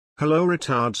Hello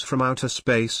retards from outer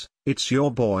space, it's your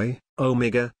boy,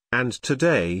 Omega, and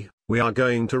today, we are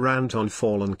going to rant on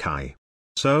Fallen Kai.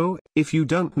 So, if you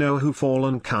don't know who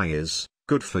Fallen Kai is,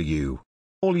 good for you.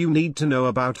 All you need to know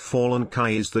about Fallen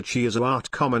Kai is that she is an art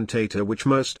commentator, which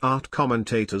most art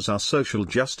commentators are social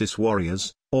justice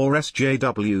warriors, or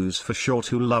SJWs for short,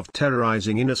 who love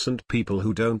terrorizing innocent people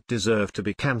who don't deserve to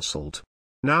be cancelled.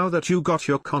 Now that you got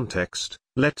your context,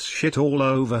 let's shit all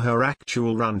over her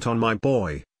actual rant on my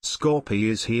boy,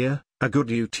 ScorpyIsHere, a good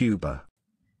YouTuber.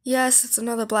 Yes, it's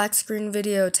another black screen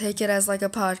video, take it as like a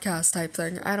podcast type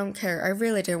thing, I don't care, I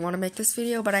really didn't want to make this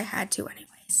video, but I had to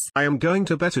anyways. I am going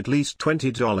to bet at least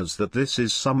 $20 that this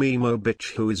is some emo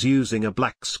bitch who is using a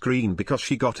black screen because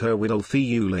she got her little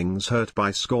feelings hurt by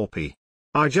Scorpy.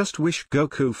 I just wish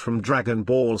Goku from Dragon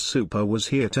Ball Super was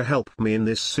here to help me in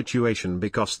this situation,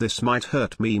 because this might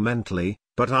hurt me mentally,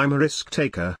 but I'm a risk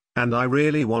taker, and I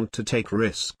really want to take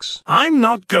risks. I'm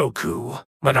not Goku,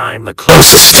 but I'm the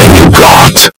closest thing you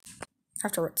got.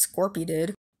 After what Scorpy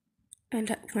did.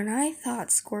 And when I thought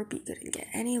Scorpy couldn't get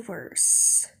any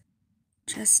worse,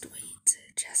 just wait,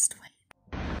 just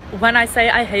wait. When I say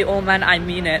I hate all men, I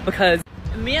mean it, because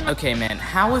Okay man,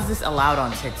 how is this allowed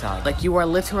on TikTok? Like, you are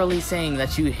literally saying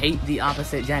that you hate the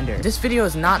opposite gender. This video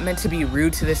is not meant to be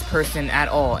rude to this person at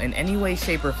all in any way,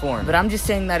 shape, or form. But I'm just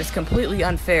saying that it's completely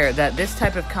unfair that this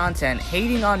type of content,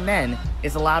 hating on men,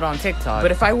 is allowed on TikTok.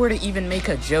 But if I were to even make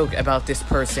a joke about this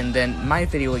person, then my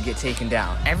video would get taken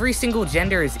down. Every single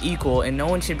gender is equal and no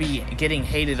one should be getting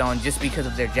hated on just because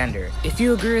of their gender. If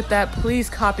you agree with that, please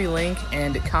copy link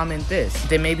and comment this.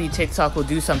 Then maybe TikTok will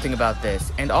do something about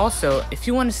this. And also, if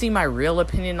you want to see my real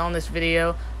opinion on this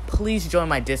video, please join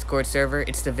my Discord server.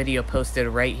 It's the video posted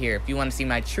right here if you want to see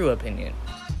my true opinion.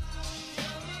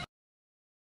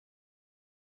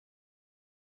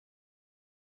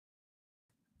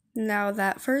 Now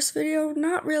that first video,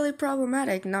 not really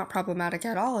problematic, not problematic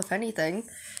at all if anything,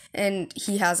 and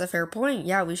he has a fair point,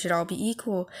 yeah, we should all be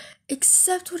equal,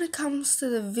 except when it comes to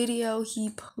the video he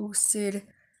posted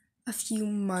a few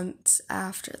months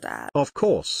after that. Of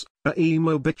course, a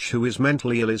emo bitch who is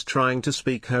mentally ill is trying to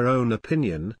speak her own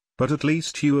opinion, but at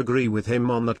least you agree with him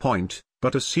on that point,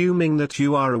 but assuming that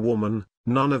you are a woman,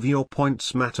 none of your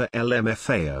points matter,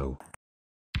 LMFAO.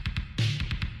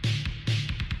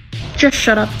 Just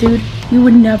shut up, dude. You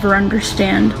would never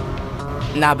understand.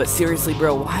 Nah, but seriously,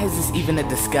 bro, why is this even a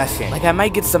discussion? Like, I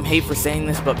might get some hate for saying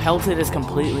this, but Pelted is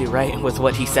completely right with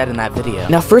what he said in that video.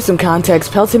 Now, for some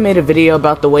context, Pelted made a video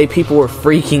about the way people were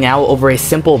freaking out over a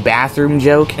simple bathroom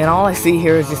joke, and all I see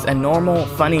here is just a normal,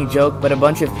 funny joke, but a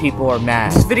bunch of people are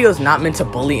mad. This video is not meant to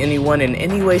bully anyone in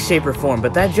any way, shape, or form,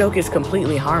 but that joke is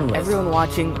completely harmless. Everyone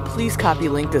watching, please copy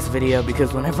link this video,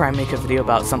 because whenever I make a video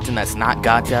about something that's not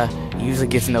gacha, it usually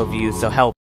gets no views, so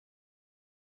help.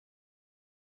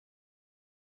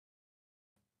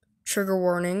 Trigger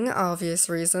warning, obvious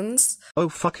reasons. Oh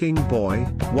fucking boy,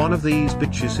 one of these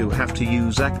bitches who have to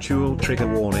use actual trigger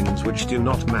warnings which do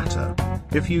not matter.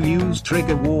 If you use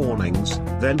trigger warnings,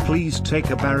 then please take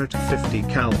a Barrett 50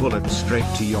 cal bullet straight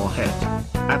to your head.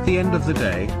 At the end of the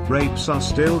day, rapes are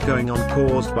still going on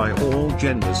caused by all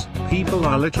genders. People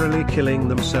are literally killing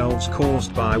themselves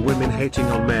caused by women hating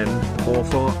on men, or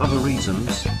for other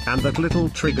reasons, and that little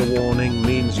trigger warning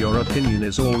means your opinion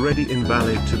is already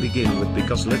invalid to begin with,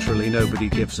 because literally nobody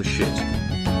gives a shit.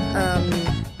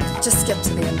 Just skip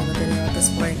to the end of the video at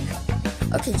this point.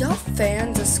 Okay, y'all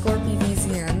fans of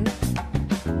ScorpyVZN,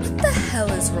 what the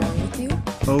hell is wrong with you?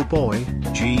 Oh boy,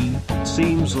 gee,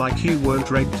 seems like you weren't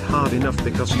raped hard enough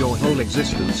because your whole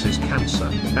existence is cancer.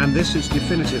 And this is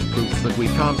definitive proof that we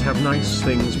can't have nice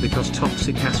things because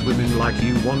toxic ass women like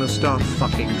you wanna start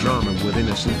fucking drama with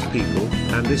innocent people,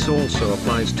 and this also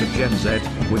applies to Gen Z,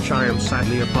 which I am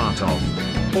sadly a part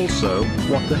of. Also,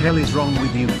 what the hell is wrong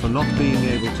with you for not being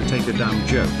able to take a damn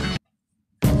joke?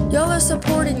 Y'all are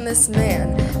supporting this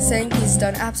man, saying he's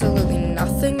done absolutely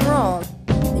nothing wrong,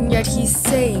 and yet he's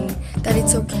saying that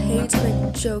it's okay to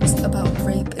make jokes about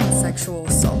rape and sexual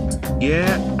assault.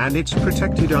 Yeah, and it's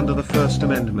protected under the First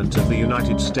Amendment of the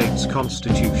United States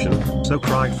Constitution, so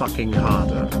cry fucking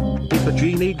harder. If a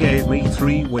genie gave me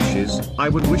 3 wishes, I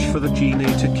would wish for the genie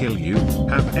to kill you,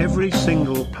 have every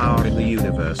single power in the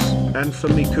universe, and for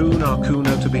me Kuno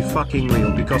to be fucking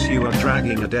real because you are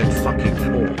dragging a dead fucking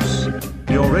horse.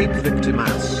 Your rape victim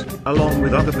ass, along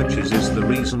with other bitches, is the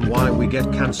reason why we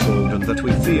get cancelled and that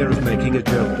we fear of making a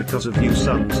joke because of you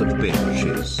sons of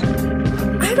bitches.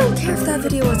 I don't care if that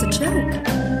video was a joke.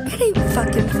 It ain't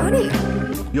fucking funny.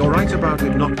 you're right about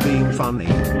it not being funny,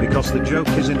 because the joke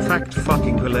is in fact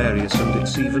fucking hilarious, and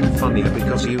it's even funnier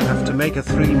because you have to make a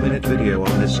 3-minute video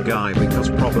on this guy because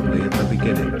probably at the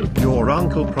beginning, your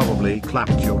uncle probably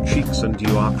clapped your cheeks and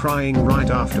you are crying right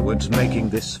afterwards making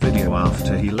this video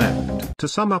after he left. To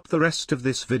sum up the rest of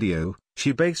this video,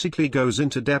 she basically goes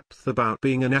into depth about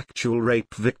being an actual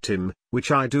rape victim,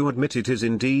 which I do admit it is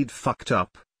indeed fucked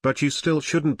up, but you still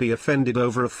shouldn't be offended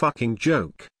over a fucking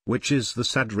joke, which is the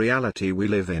sad reality we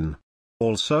live in.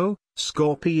 Also,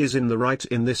 Scorpy is in the right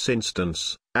in this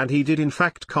instance, and he did in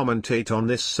fact commentate on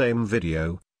this same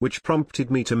video, which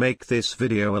prompted me to make this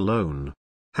video alone.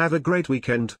 Have a great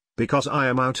weekend, because I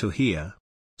am out of here.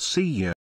 See ya.